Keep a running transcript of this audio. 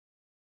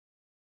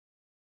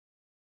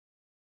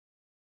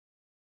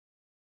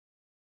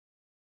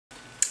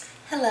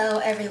Hello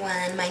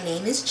everyone, my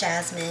name is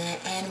Jasmine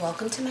and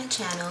welcome to my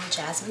channel,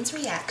 Jasmine's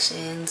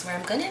Reactions, where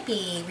I'm going to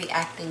be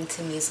reacting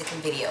to music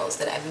and videos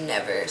that I've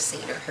never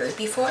seen or heard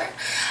before.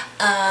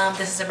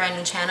 This is a brand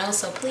new channel,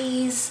 so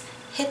please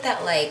hit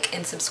that like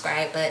and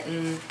subscribe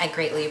button. I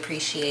greatly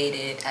appreciate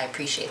it. I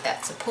appreciate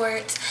that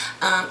support.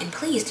 And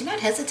please do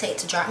not hesitate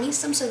to drop me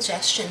some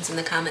suggestions in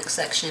the comment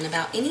section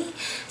about any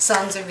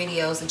songs or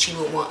videos that you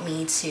would want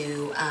me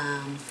to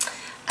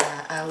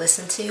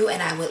listen to,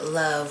 and I would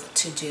love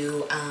to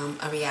do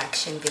a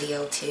reaction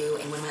video to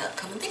in one of my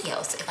upcoming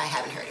videos if I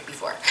haven't heard it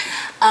before.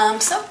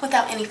 So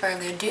without any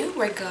further ado,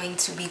 we're going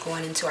to be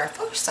going into our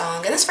first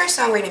song, and this first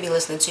song we're going to be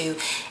listening to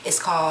is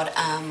called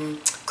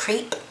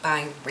Creep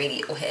by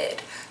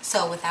Radiohead.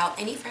 So without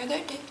any further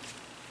ado,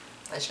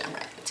 let's jump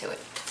right into it.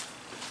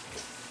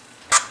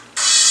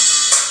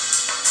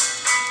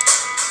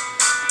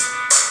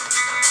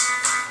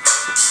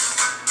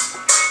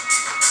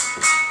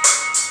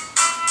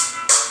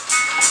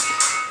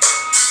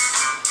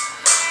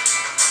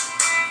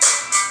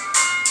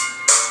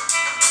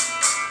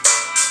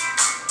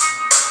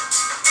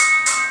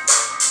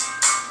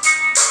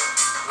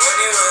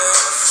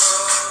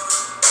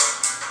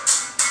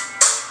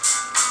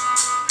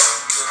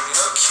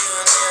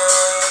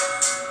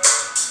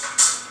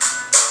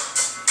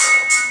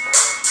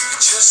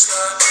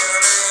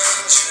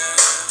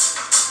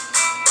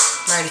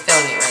 I'm already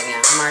feeling it right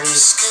now. I'm already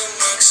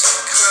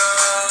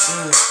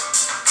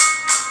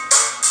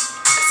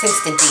sense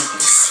the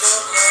deepness.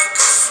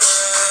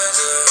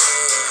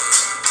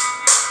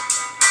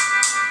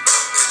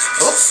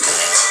 Oops.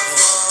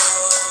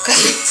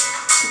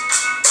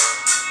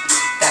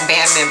 That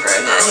band member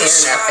not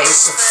hearing that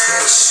face is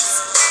scary.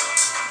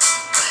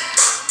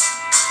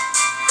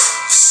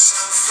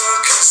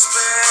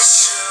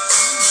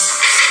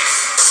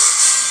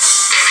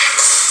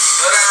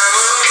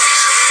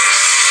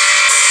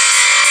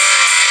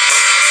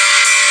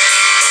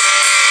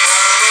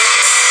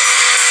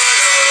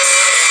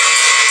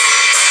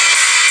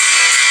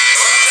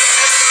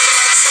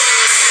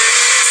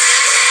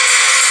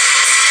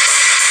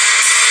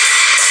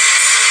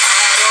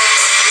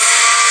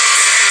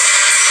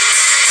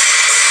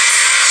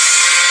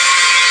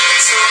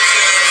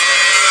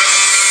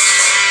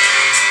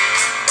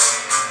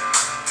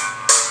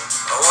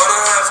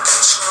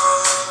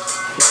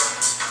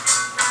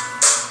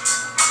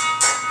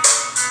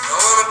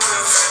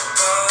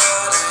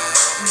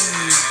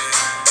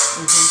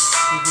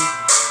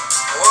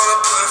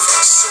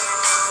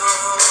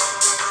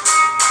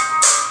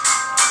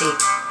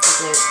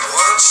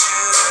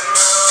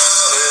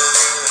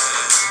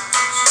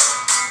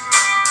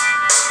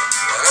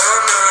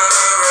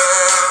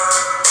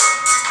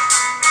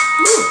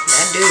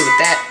 That dude,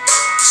 that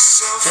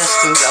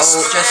Justin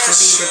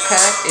Bieber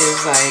cut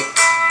is like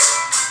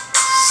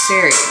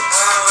serious.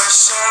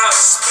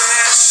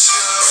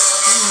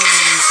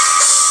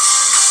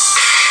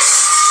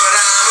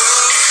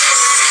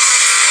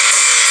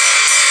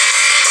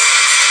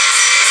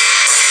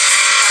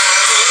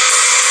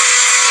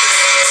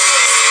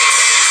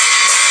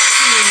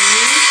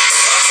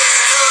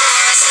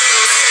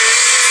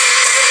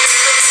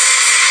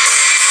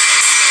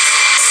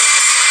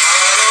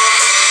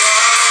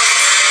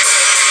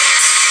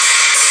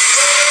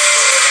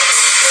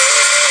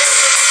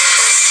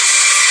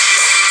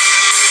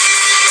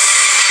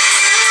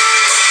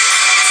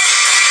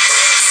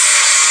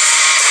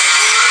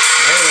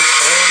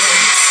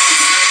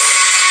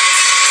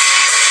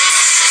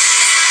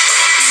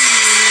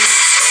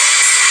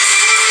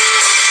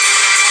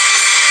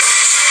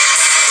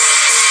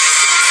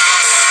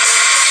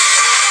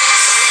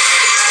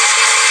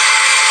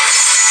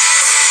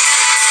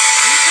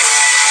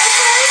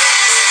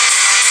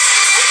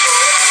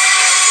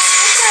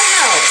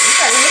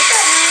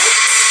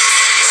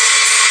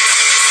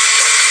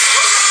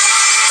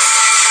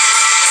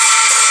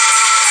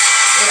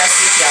 That's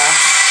deep, y'all.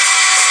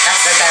 That's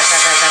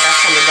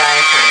from the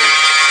diaphragm.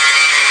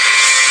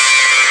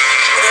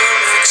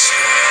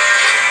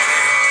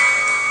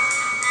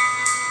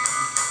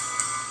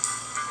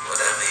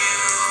 Whatever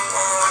you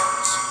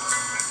want,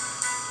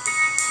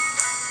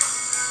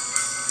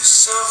 you're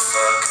so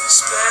fucking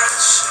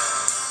special.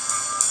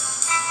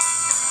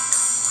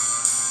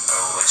 I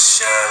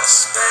wish I was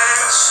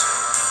special,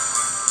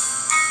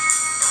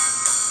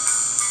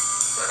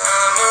 but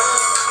I'm a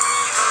creep.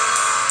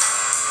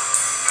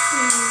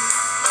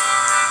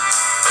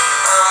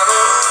 I'm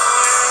a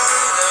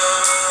widow.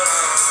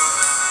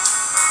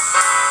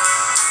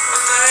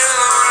 What the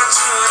hell am I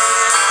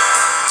doing?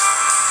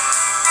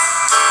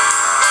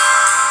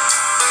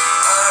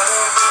 I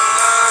don't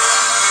belong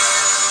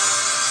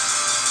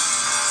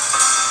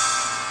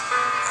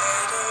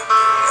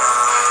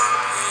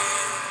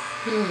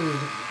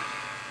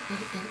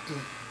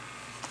here.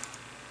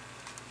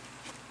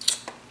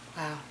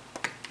 Wow.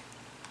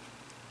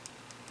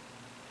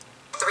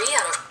 3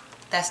 out of.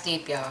 That's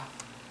deep, y'all.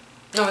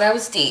 No, that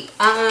was deep.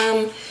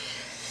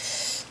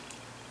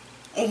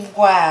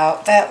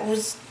 Wow, that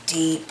was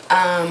deep.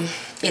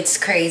 It's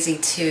crazy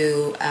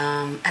too.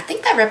 I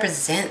think that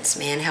represents,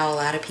 man, how a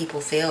lot of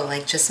people feel,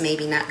 like just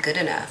maybe not good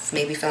enough,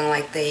 maybe feeling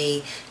like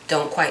they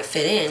don't quite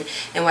fit in.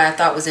 And what I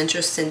thought was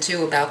interesting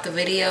too about the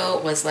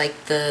video was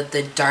like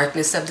the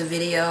darkness of the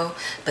video,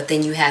 but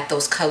then you had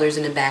those colors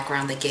in the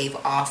background that gave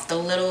off the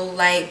little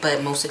light,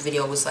 but most of the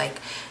video was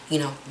like, you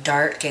know,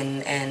 dark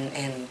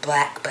and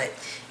black, but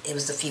it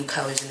was a few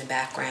colors in the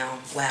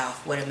background. Wow,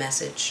 what a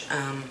message.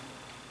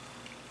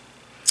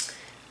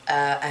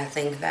 I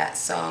think that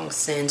song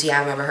Sins. Yeah,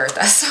 I've never heard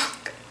that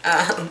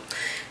song.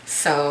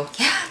 So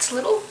yeah, it's a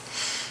little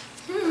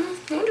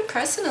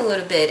depressing a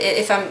little bit.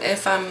 If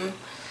I'm,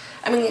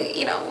 I mean,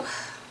 you know,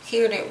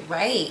 hearing it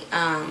right.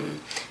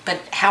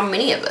 But how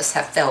many of us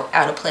have felt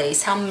out of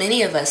place? How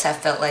many of us have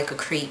felt like a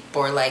creep,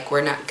 or like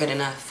we're not good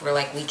enough, or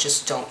like we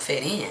just don't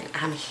fit in?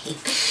 I mean,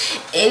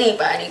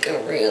 anybody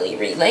can really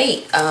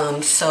relate.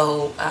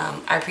 So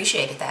I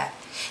appreciated that.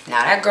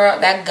 Now that girl,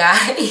 that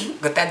guy,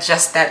 but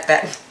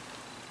that.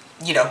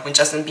 You know, when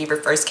Justin Bieber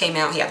first came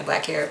out, he had the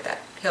black hair, that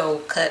whole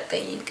cut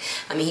thing.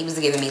 I mean, he was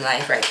giving me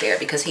life right there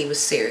because he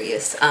was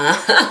serious.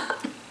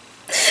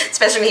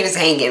 Especially when he was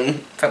hanging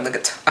from the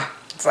guitar.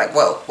 It's like,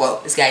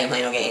 whoa, this guy ain't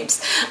playing no games.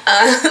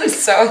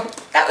 So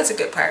that was a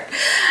good part.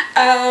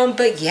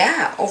 But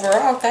yeah,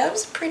 overall, that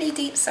was a pretty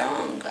deep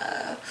song.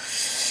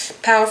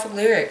 Powerful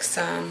lyrics.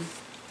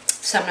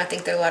 Something I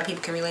think that a lot of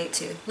people can relate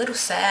to. A little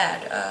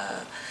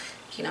sad,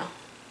 you know,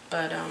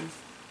 but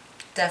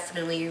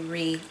definitely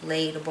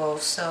relatable,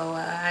 so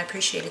I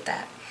appreciated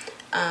that.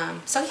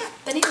 So yeah,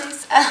 but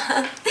anyways,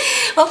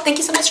 well, thank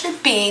you so much for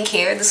being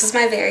here. This is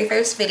my very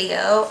first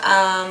video.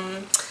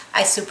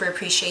 I super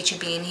appreciate you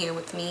being here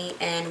with me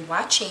and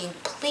watching.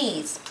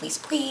 Please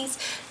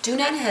do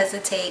not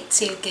hesitate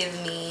to give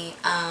me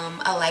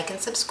a like and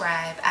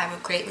subscribe. I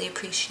would greatly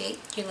appreciate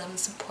your love and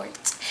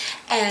support.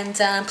 And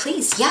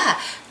please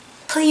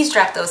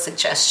drop those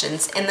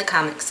suggestions in the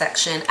comment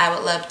section. I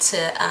would love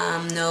to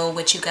know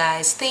what you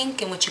guys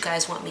think and what you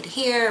guys want me to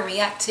hear or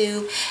react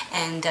to,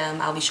 and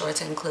I'll be sure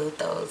to include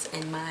those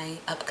in my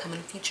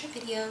upcoming future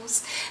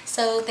videos.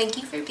 So thank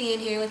you for being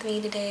here with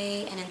me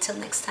today, and until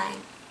next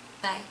time,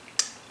 bye.